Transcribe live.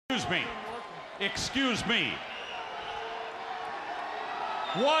Excuse me.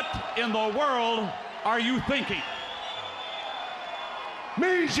 What in the world are you thinking?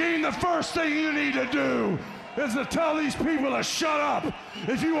 Mean Gene, the first thing you need to do is to tell these people to shut up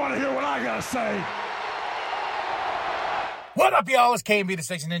if you want to hear what I gotta say. What up, y'all? It's KMB, the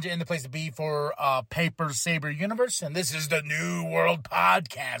Section Ninja, in the place to be for Paper Saber Universe, and this is the New World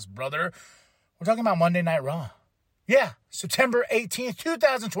Podcast, brother. We're talking about Monday Night Raw. Yeah, September 18th,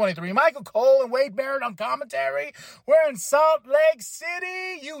 2023. Michael Cole and Wade Barrett on commentary. We're in Salt Lake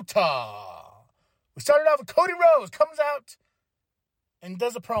City, Utah. We started off with Cody Rhodes, comes out and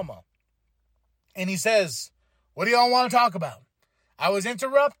does a promo. And he says, what do y'all want to talk about? I was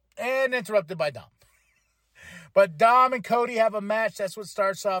interrupted by Dom. But Dom and Cody have a match. That's what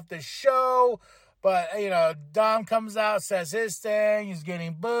starts off the show. But, Dom comes out, says his thing. He's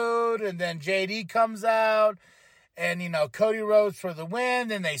getting booed. And then JD comes out. And, Cody Rhodes for the win.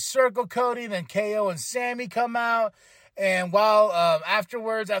 Then they circle Cody. Then KO and Sammy come out. And while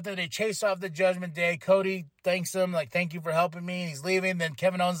afterwards, after they chase off the Judgment Day, Cody thanks him, like, thank you for helping me. And he's leaving. Then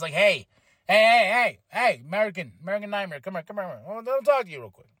Kevin Owens is like, hey, American Nightmare, come here. I'll talk to you real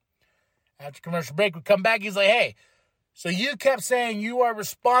quick. After commercial break, we come back. He's like, hey, so you kept saying you are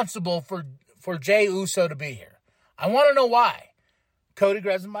responsible for Jey Uso to be here. I want to know why. Cody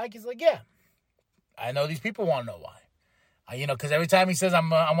grabs the mic. He's like, yeah, I know these people want to know why. Because every time he says, I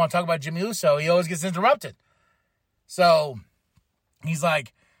want to talk about Jimmy Uso, he always gets interrupted. So he's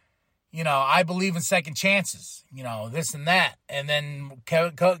like, I believe in second chances, this and that. And then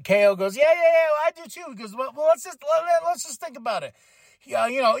KO goes, yeah, I do too. He goes, well, let's just think about it.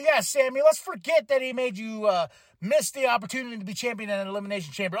 Sammy, let's forget that he made you miss the opportunity to be champion in an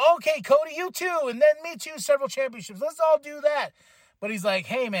Elimination Chamber. Okay, Cody, you too, and then me too, several championships. Let's all do that. But he's like,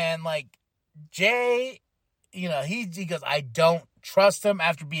 hey, man, like, Jay, he goes, I don't trust him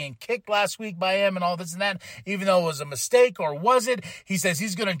after being kicked last week by him and all this and that, even though it was a mistake, or was it? He says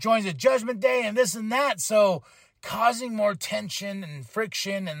he's going to join the Judgment Day and this and that, so causing more tension and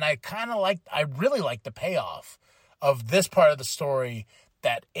friction, and I really like the payoff of this part of the story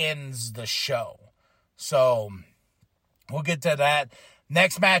that ends the show. So we'll get to that.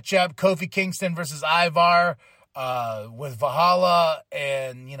 Next matchup, Kofi Kingston versus Ivar with Valhalla,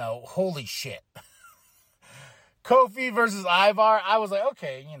 and, holy shit. Kofi versus Ivar, I was like,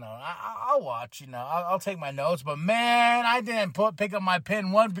 okay, I'll watch, I'll take my notes. But, man, I didn't pick up my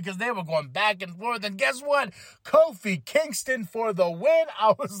pen once because they were going back and forth. And guess what? Kofi Kingston for the win.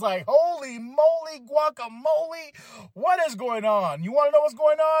 I was like, holy moly, guacamole. What is going on? You want to know what's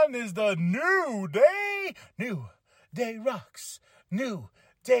going on? Is the New Day. New Day rocks. New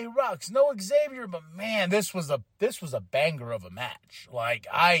Day rocks. No Xavier, but, man, this was a banger of a match. Like,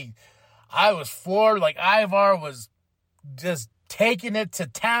 I was floored. Like, Ivar was just taking it to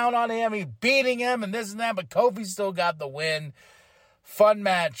town on him. He beating him and this and that, but Kofi still got the win. Fun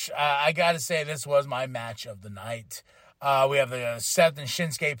match. I got to say, this was my match of the night. We have the Seth and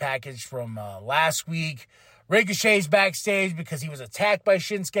Shinsuke package from last week. Ricochet's backstage because he was attacked by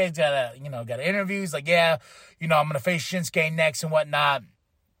Shinsuke. He's got an interview. He's like, yeah, I'm going to face Shinsuke next and whatnot.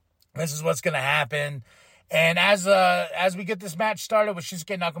 This is what's going to happen. And as we get this match started with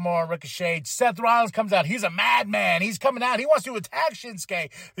Shinsuke Nakamura and Ricochet, Seth Rollins comes out. He's a madman. He's coming out. He wants to attack Shinsuke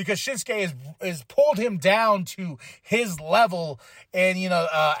because Shinsuke has pulled him down to his level. And,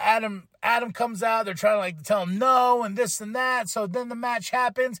 Adam comes out. They're trying to tell him no and this and that. So then the match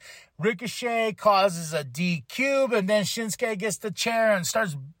happens. Ricochet causes a DQ, and then Shinsuke gets the chair and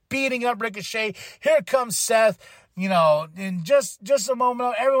starts beating up Ricochet. Here comes Seth. In just a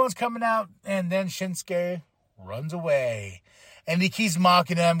moment, everyone's coming out, and then Shinsuke runs away. And he keeps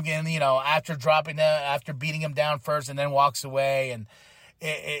mocking him again, after beating him down first and then walks away. And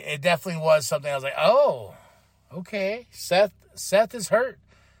it definitely was something I was like, oh, okay, Seth is hurt.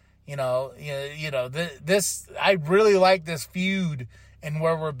 This, I really like this feud and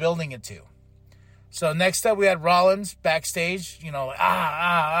where we're building it to. So next up, we had Rollins backstage,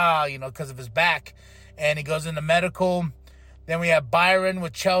 because of his back. And he goes into medical. Then we have Byron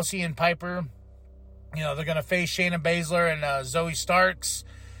with Chelsea and Piper. They're going to face Shayna Baszler and Zoe Starks.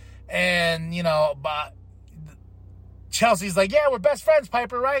 And, Chelsea's like, yeah, we're best friends,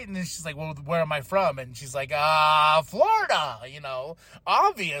 Piper, right? And then she's like, well, where am I from? And she's like, Florida,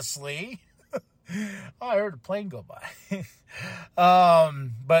 obviously. I heard a plane go by.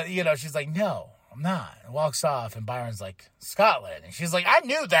 But, she's like, no, I'm not. And walks off. And Byron's like, Scotland. And she's like, I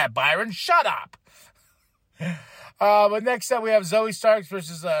knew that, Byron. Shut up. But next up, we have Zoe Starks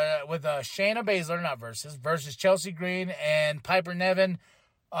versus Shayna Baszler, versus Chelsea Green and Piper Niven.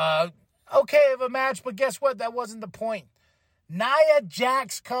 Okay of a match, but guess what? That wasn't the point. Nia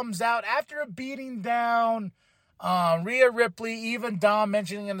Jax comes out after beating down Rhea Ripley. Even Dom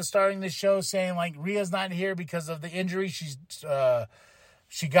mentioning in the starting of the show, saying like Rhea's not here because of the injury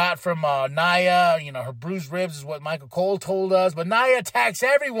she got from Nia. You know, her bruised ribs is what Michael Cole told us. But Nia attacks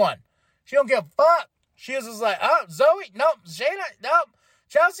everyone. She don't give a fuck. She is just like, oh, Zoe, nope. Shayna, nope.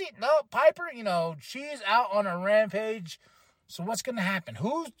 Chelsea, nope. Piper, you know, she's out on a rampage. So what's going to happen?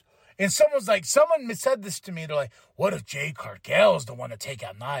 And someone said this to me. They're like, what if Jade Cargill's the one to take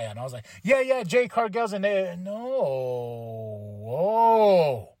out Nia? And I was like, yeah, Jade Cargill's in there. No.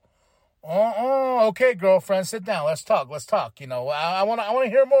 Okay, girlfriend, sit down. Let's talk. You know, I want to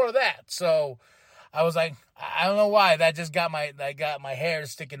hear more of that. So I was like, I don't know why. That just got my hair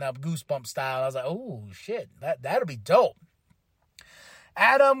sticking up, goosebump style. I was like, oh, shit, that'll be dope.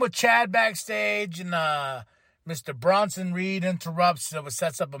 Adam with Chad backstage, and Mr. Bronson Reed interrupts,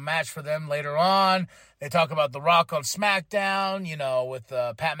 sets up a match for them later on. They talk about The Rock on SmackDown, you know, with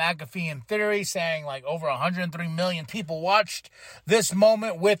Pat McAfee and Theory saying like over 103 million people watched this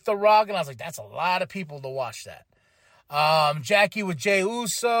moment with The Rock. And I was like, that's a lot of people to watch that. Jackie with Jey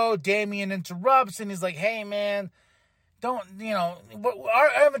Uso, Damian interrupts, and he's like, hey, man, don't, you know,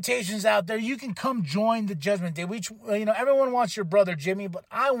 our invitation's out there. You can come join the Judgment Day. Everyone wants your brother Jimmy, but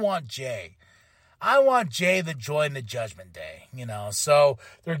I want Jay. I want Jay to join the Judgment Day, you know. So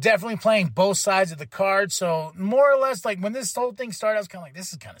they're definitely playing both sides of the card. So more or less, like when this whole thing started, I was kind of like,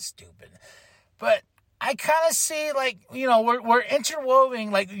 this is kind of stupid. But I kind of see, like, you know, we're interwoven.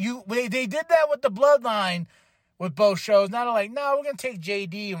 Like they did that with the Bloodline with both shows. Now they're like, no, we're going to take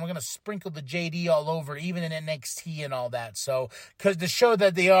JD and we're going to sprinkle the JD all over, even in NXT and all that. So, because to show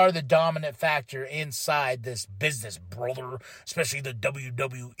that they are the dominant factor inside this business, brother, especially the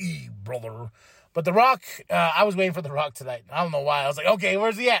WWE, brother. But The Rock, I was waiting for The Rock tonight. I don't know why. I was like, okay,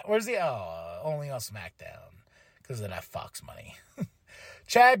 where's he at? Oh, only on SmackDown because of that Fox money.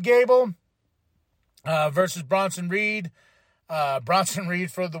 Chad Gable versus Bronson Reed. Bronson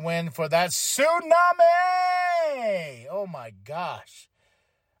Reed for the win for that tsunami. Oh my gosh.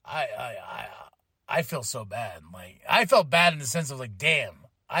 I feel so bad. Like, I felt bad in the sense of like, damn.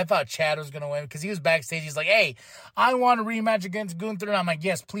 I thought Chad was going to win because he was backstage. He's like, hey, I want a rematch against Gunther. And I'm like,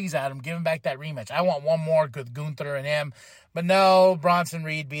 yes, please, Adam, give him back that rematch. I want one more with Gunther and him. But no, Bronson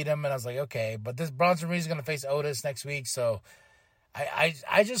Reed beat him. And I was like, okay, but this Bronson Reed is going to face Otis next week. So I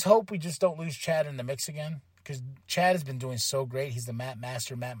just hope we just don't lose Chad in the mix again because Chad has been doing so great. He's the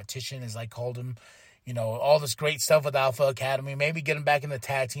mathematician, as I called him. You know, all this great stuff with Alpha Academy. Maybe get him back in the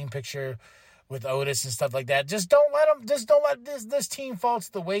tag team picture with Otis and stuff like that. Just don't let this team fall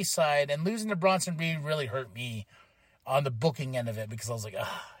to the wayside. And losing to Bronson Reed really hurt me on the booking end of it because I was like,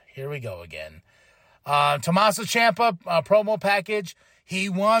 here we go again. Tommaso Ciampa, promo package. He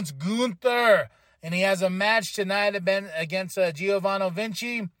wants Gunther. And he has a match tonight against Giovanni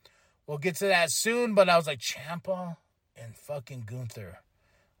Vinci. We'll get to that soon. But I was like, Ciampa and fucking Gunther.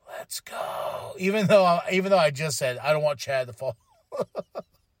 Let's go. Even though I just said I don't want Chad to fall.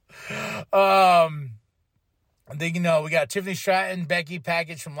 You know, we got Tiffany Stratton, Becky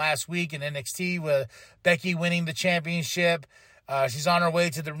package from last week in NXT with Becky winning the championship. She's on her way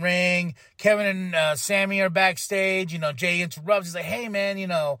to the ring. Kevin and Sammy are backstage. You know, Jay interrupts. He's like, hey, man, you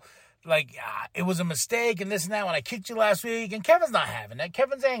know, like, it was a mistake and this and that when I kicked you last week. And Kevin's not having that.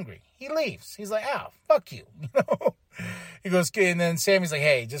 Kevin's angry. He leaves. He's like, fuck you. You know? He goes, and then Sammy's like,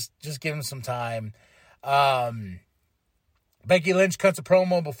 hey, just give him some time. Becky Lynch cuts a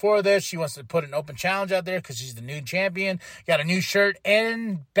promo before this. She wants to put an open challenge out there because she's the new champion. Got a new shirt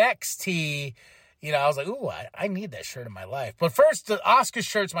and Beck's tee. You know, I was like, ooh, I need that shirt in my life. But first, the Oscar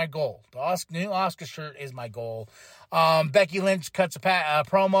shirt's my goal. The new Oscar shirt is my goal. Becky Lynch cuts a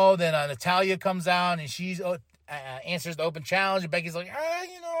promo. Then Natalya comes out and she answers the open challenge. And Becky's like,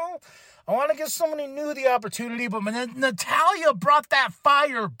 you know, I want to give somebody new the opportunity. But Natalya brought that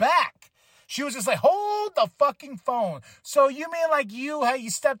fire back. She was just like, hold the fucking phone. So you mean like how you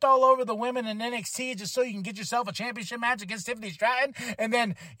stepped all over the women in NXT just so you can get yourself a championship match against Tiffany Stratton? And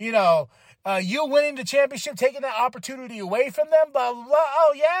then, you know, you winning the championship, taking that opportunity away from them? Blah, blah, blah.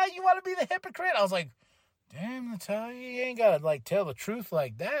 Oh, yeah? You want to be the hypocrite? I was like, damn, Natalya, you ain't got to, like, tell the truth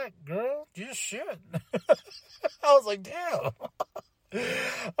like that, girl. You just should. I was like, damn.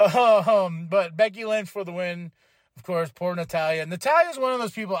 But Becky Lynch for the win. Of course, poor Natalya. Natalya's one of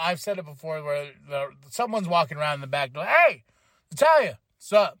those people, I've said it before, where someone's walking around in the back door. Hey, Natalya,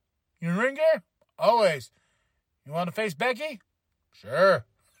 what's up? You in ring gear? Always. You want to face Becky? Sure.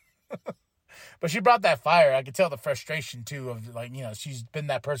 But she brought that fire. I could tell the frustration, too, of, like, you know, she's been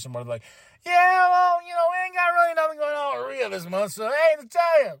that person where, like, yeah, well, you know, we ain't got really nothing going on with Rhea this month, so, hey,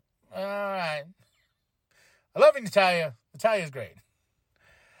 Natalya. All right. I love you, Natalya. Natalya's great.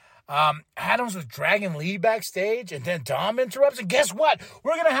 Adams was Dragon Lee backstage, and then Dom interrupts, and guess what?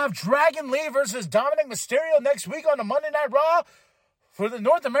 We're going to have Dragon Lee versus Dominic Mysterio next week on the Monday Night Raw for the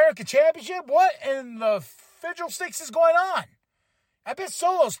North America Championship. What in the fiddlesticks is going on? I bet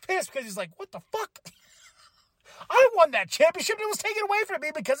Solo's pissed because he's like, what the fuck? I won that championship and it was taken away from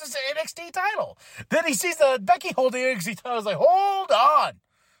me because it's an NXT title. Then he sees the Becky holding the NXT title. He's like, hold on.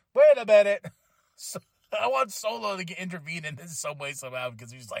 Wait a minute. So, I want Solo to get intervened in this some way, somehow,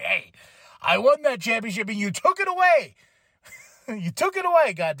 because he's like, hey, I won that championship and you took it away. You took it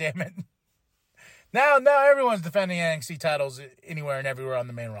away, goddammit. Now everyone's defending NXT titles anywhere and everywhere on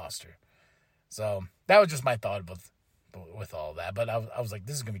the main roster. So that was just my thought with all that. But I was like,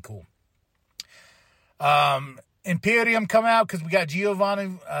 this is going to be cool. Imperium come out because we got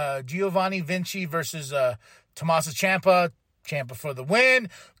Giovanni Vinci versus Tommaso Ciampa. Ciampa for the win.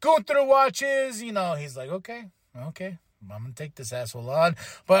 Gunther watches. He's like, okay. I'm going to take this asshole on.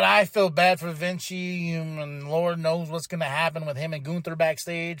 But I feel bad for Vinci, and Lord knows what's going to happen with him and Gunther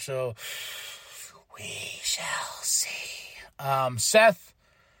backstage. So we shall see. Seth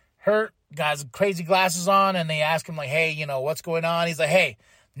hurt, got his crazy glasses on, and they ask him, like, hey, what's going on? He's like, hey,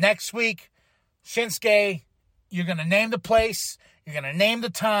 next week, Shinsuke, you're going to name the place. You're going to name the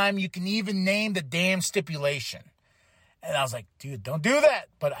time. You can even name the damn stipulation. And I was like, dude, don't do that.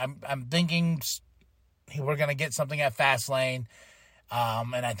 But I'm thinking we're going to get something at Fastlane.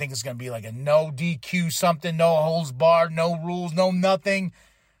 And I think it's going to be like a no DQ something, no holds barred, no rules, no nothing.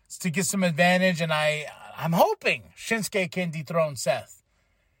 It's to get some advantage. And I'm hoping Shinsuke can dethrone Seth.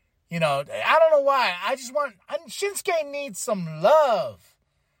 I don't know why. Shinsuke needs some love.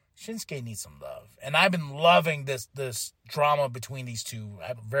 And I've been loving this drama between these two.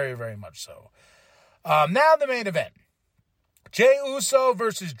 Very, very much so. Now the main event. Jey Uso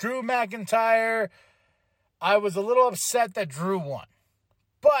versus Drew McIntyre. I was a little upset that Drew won.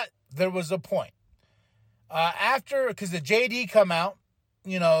 But there was a point. Because the JD come out,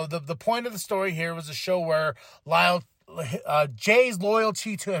 the point of the story here was a show where Jay's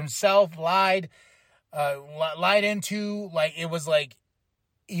loyalty to himself lied into, like, it was like,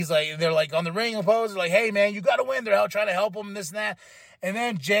 they're like on the ring post, like, hey man, you got to win. They're out trying to help him, this and that. And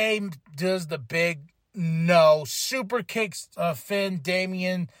then Jay does the big super kicks Finn,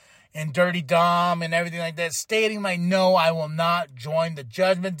 Damian, and Dirty Dom and everything like that, stating like, no, I will not join the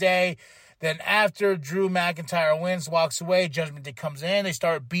Judgment Day. Then after Drew McIntyre wins, walks away, Judgment Day comes in, they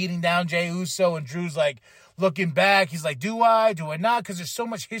start beating down Jey Uso, and Drew's like looking back, he's like, do I not? Because there's so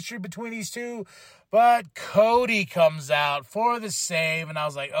much history between these two. But Cody comes out for the save, and I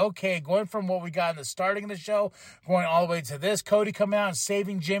was like, okay, going from what we got in the starting of the show, going all the way to this, Cody coming out and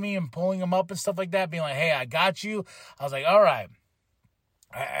saving Jimmy and pulling him up and stuff like that, being like, hey, I got you. I was like, all right,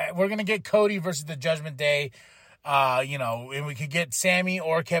 we're going to get Cody versus the Judgment Day, and we could get Sammy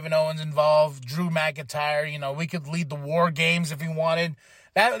or Kevin Owens involved, Drew McIntyre, we could lead the War Games if we wanted.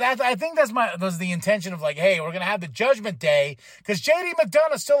 I think was the intention of like, hey, we're going to have the Judgment Day because JD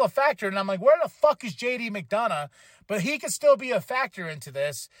McDonough's still a factor. And I'm like, where the fuck is JD McDonough? But he could still be a factor into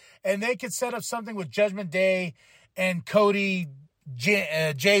this. And they could set up something with Judgment Day and Cody,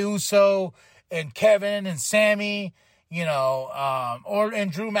 Jey Uso and Kevin and Sammy,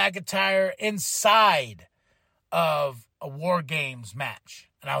 and Drew McIntyre inside of a War Games match.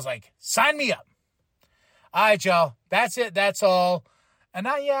 And I was like, sign me up. All right, y'all. That's it. That's all. And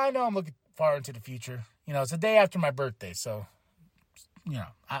I know I'm looking far into the future. It's the day after my birthday, so,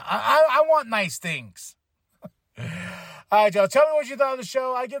 I want nice things. All right, y'all. Tell me what you thought of the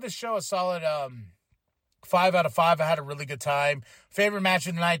show. I give the show a solid 5 out of 5. I had a really good time. Favorite match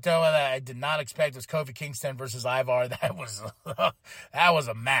of the night, though, that I did not expect was Kofi Kingston versus Ivar. That was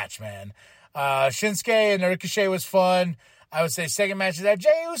a match, man. Shinsuke and Ricochet was fun. I would say second match of that,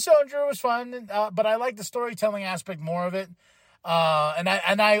 Jey Uso and Drew was fun, but I like the storytelling aspect more of it. And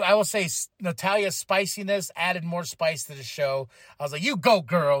I will say Natalya's spiciness added more spice to the show. I was like, you go,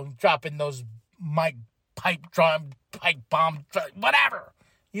 girl, dropping those pipe bomb, whatever.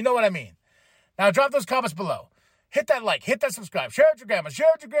 You know what I mean? Now drop those comments below. Hit that like, hit that subscribe, share it with your grandma, share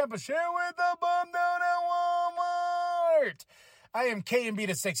it with your grandpa, share it with the bum down at Walmart. I am KMB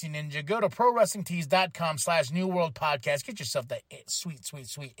the Sexy Ninja. Go to ProWrestlingTees.com/New World Podcast. Get yourself that sweet, sweet,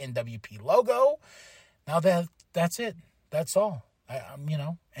 sweet nWp logo. Now that's it. That's all.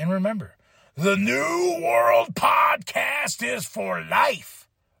 And remember, the New World Podcast is for life,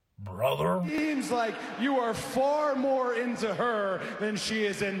 brother. Seems like you are far more into her than she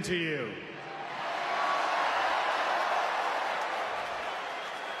is into you.